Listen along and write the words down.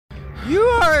You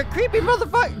are a creepy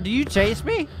motherfucker. Do you chase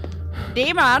me?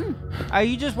 Demon? Are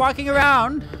you just walking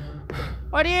around?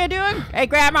 What are you doing? Hey,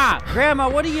 Grandma! Grandma,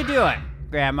 what are you doing?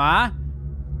 Grandma?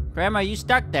 Grandma, you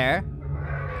stuck there?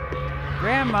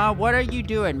 Grandma, what are you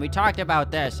doing? We talked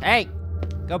about this. Hey,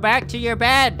 go back to your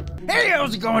bed. Hey,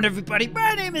 how's it going, everybody?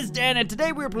 My name is Dan, and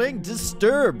today we're playing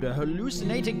Disturbed, a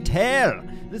hallucinating tale.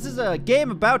 This is a game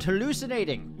about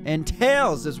hallucinating and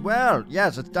tales as well.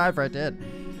 Yes, let's dive right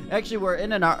in. Actually, we're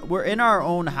in our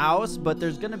own house, but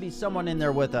there's gonna be someone in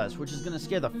there with us, which is gonna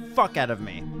scare the fuck out of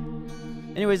me.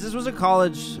 Anyways, this was a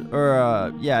college,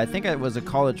 yeah, I think it was a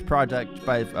college project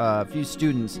by a few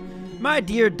students. My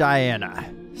dear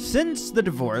Diana, since the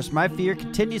divorce, my fear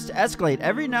continues to escalate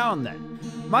every now and then.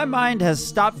 My mind has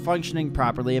stopped functioning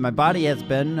properly and my body has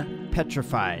been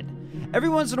petrified. Every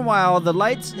once in a while, the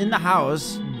lights in the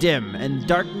house dim and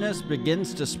darkness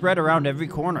begins to spread around every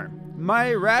corner.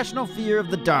 My irrational fear of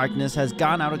the darkness has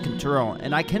gone out of control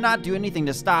and I cannot do anything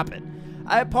to stop it.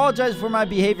 I apologize for my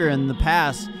behavior in the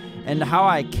past and how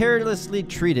I carelessly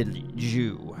treated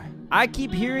you. I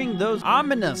keep hearing those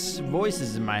ominous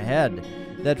voices in my head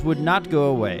that would not go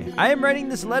away. I am writing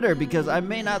this letter because I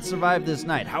may not survive this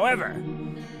night. However,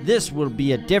 this will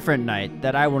be a different night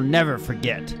that I will never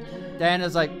forget.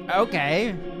 Diana's like,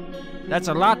 okay, that's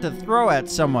a lot to throw at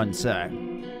someone, sir.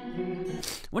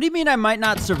 What do you mean I might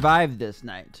not survive this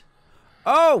night?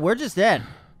 Oh, we're just in.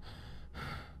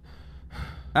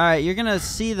 All right, you're gonna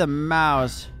see the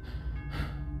mouse.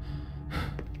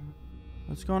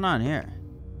 What's going on here?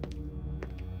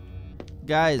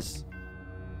 Guys,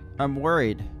 I'm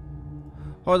worried.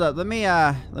 Hold up, let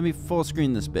me full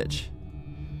screen this bitch.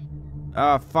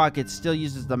 Oh fuck, it still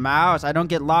uses the mouse. I don't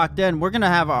get locked in. We're gonna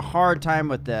have a hard time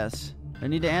with this. I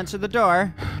need to answer the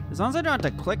door. As long as I don't have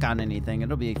to click on anything,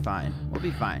 it'll be fine. We'll be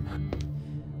fine.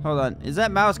 Hold on, is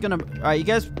that mouse gonna, alright you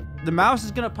guys, the mouse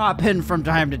is gonna pop in from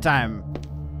time to time.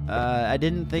 I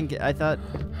didn't think, I thought,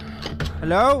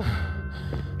 hello?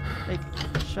 Hey,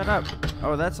 shut up.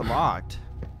 Oh, that's locked.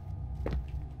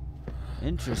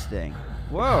 Interesting.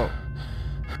 Whoa.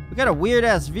 We got a weird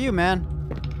ass view, man.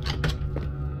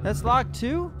 That's locked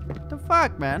too? What the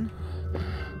fuck, man?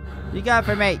 You got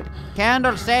for me?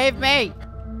 Candle, save me!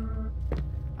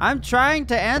 I'm trying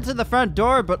to answer the front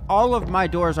door, but all of my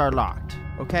doors are locked,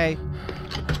 okay?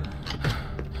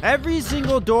 Every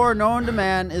single door known to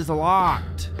man is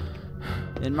locked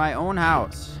in my own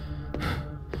house.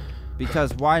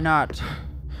 Because why not?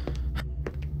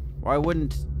 Why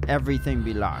wouldn't everything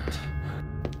be locked?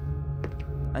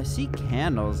 I see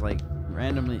candles like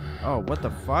randomly. Oh, what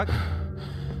the fuck?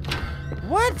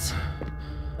 What?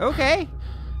 Okay.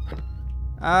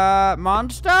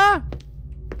 Monster?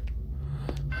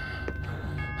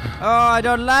 Oh, I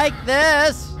don't like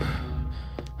this.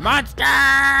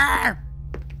 Monster!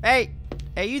 Hey,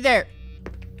 you there?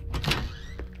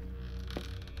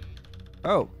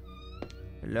 Oh.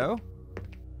 Hello?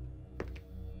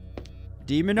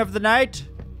 Demon of the night?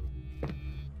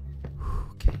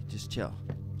 Okay, just chill.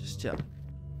 Just chill.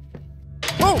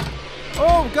 Whoa!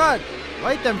 Oh, God!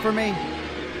 Light them for me.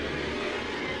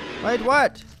 Light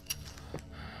what?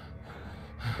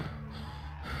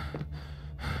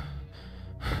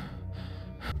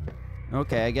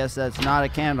 Okay, I guess that's not a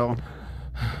candle.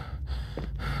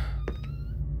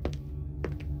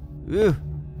 Ooh.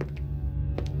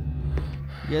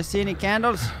 You guys see any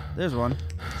candles? There's one.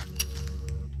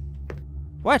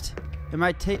 What? Am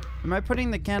I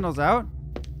putting the candles out?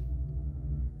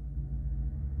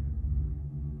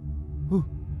 Ooh.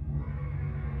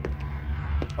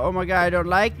 Oh my god, I don't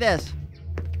like this.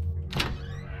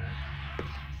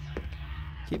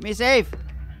 Keep me safe.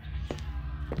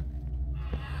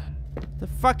 The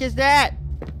fuck is that?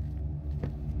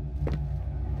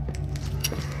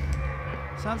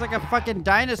 Sounds like a fucking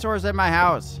dinosaur's in my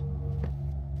house.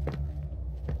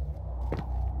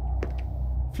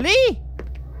 Flee!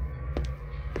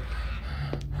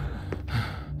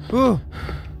 Ooh.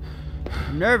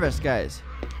 I'm nervous, guys.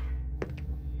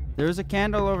 There's a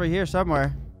candle over here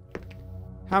somewhere.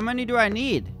 How many do I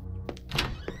need?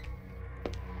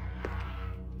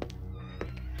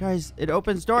 Guys, it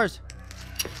opens doors.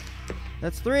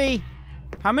 That's 3.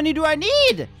 How many do I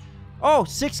need? Oh,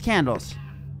 6 candles.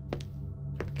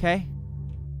 Okay.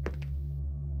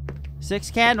 6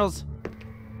 candles.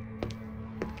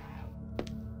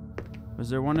 Was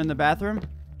there one in the bathroom?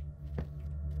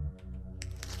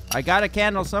 I got a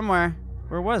candle somewhere.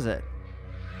 Where was it?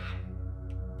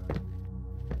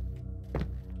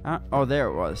 Oh, there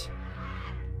it was.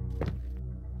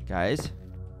 Guys,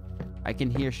 I can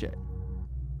hear shit.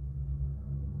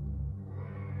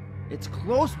 It's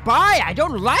close by. I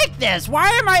don't like this. Why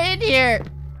am I in here?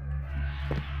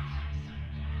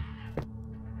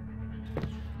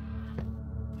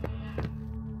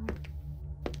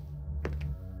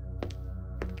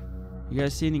 You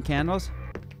guys see any candles?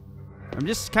 I'm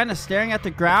just kind of staring at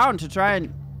the ground to try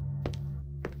and...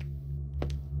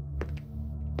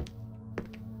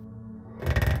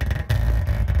 The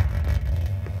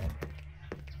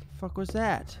fuck was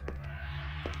that?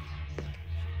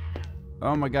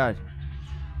 Oh my god.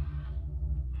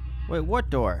 Wait, what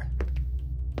door?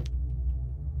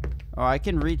 Oh, I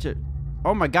can reach it.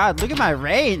 Oh my god, look at my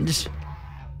range!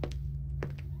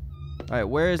 Alright,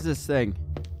 where is this thing?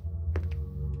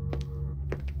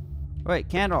 Wait,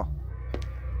 candle.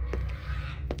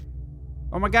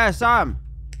 Oh my god, I saw him!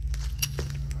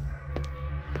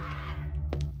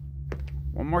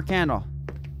 One more candle.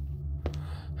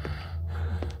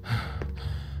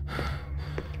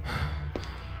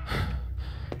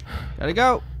 Gotta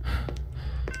go!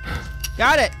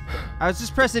 Got it! I was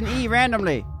just pressing E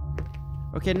randomly.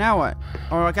 Okay, now what?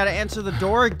 Oh, I gotta answer the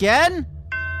door again?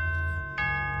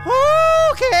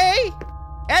 Okay!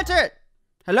 Answer it!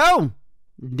 Hello?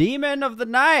 Demon of the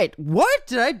night. What?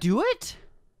 Did I do it?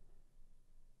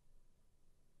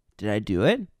 Did I do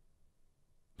it?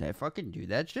 Did I fucking do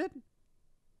that shit?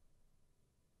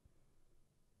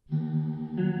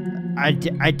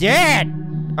 I did!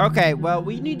 Okay, well,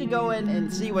 we need to go in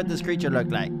and see what this creature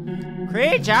looked like.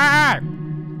 Creature!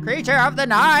 Creature of the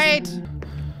night!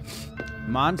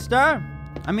 Monster?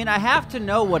 I mean, I have to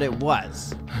know what it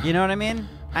was. You know what I mean?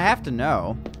 I have to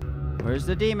know. Where's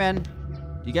the demon?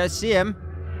 Do you guys see him?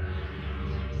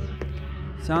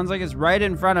 Sounds like it's right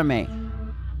in front of me.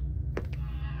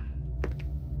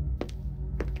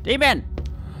 Demon!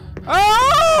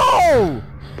 Oh!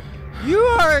 You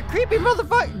are a creepy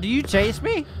motherfucker. Do you chase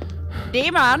me?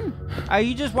 Demon? Are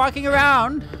you just walking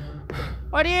around?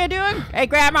 What are you doing? Hey,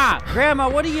 Grandma! Grandma,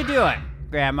 what are you doing?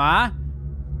 Grandma?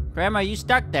 Grandma, you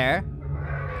stuck there.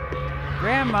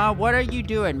 Grandma, what are you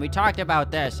doing? We talked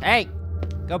about this. Hey,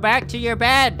 go back to your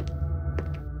bed.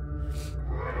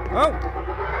 Oh.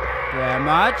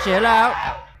 Grandma, chill out.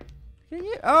 Can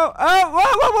you? Oh,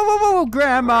 whoa,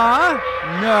 Grandma.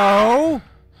 No.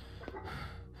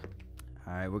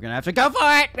 All right, we're gonna have to go for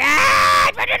it.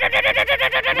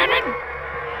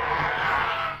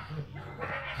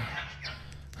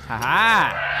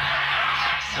 Haha.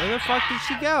 Where the fuck did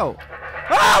she go?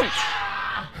 Oh!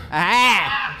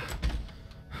 Aha!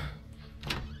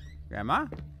 Grandma?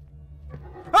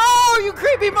 Oh, you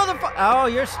creepy motherfucker! Oh,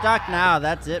 you're stuck now.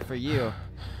 That's it for you.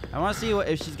 I want to see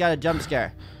if she's got a jump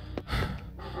scare.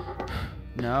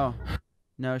 No.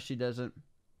 No, she doesn't.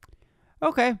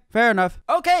 Okay, fair enough.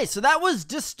 Okay, so that was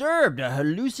Disturbed, a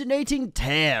hallucinating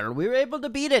tale. We were able to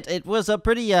beat it. It was a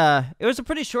pretty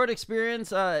short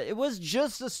experience. It was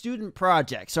just a student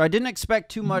project, so I didn't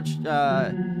expect too much,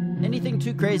 anything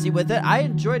too crazy with it. I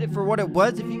enjoyed it for what it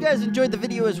was. If you guys enjoyed the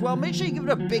video as well, make sure you give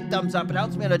it a big thumbs up. It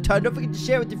helps me out a ton. Don't forget to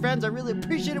share with your friends. I really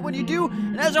appreciate it when you do.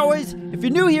 And as always, if you're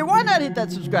new here, why not hit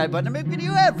that subscribe button? I make a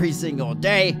video every single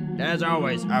day. And as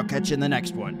always, I'll catch you in the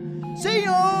next one. See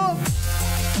ya!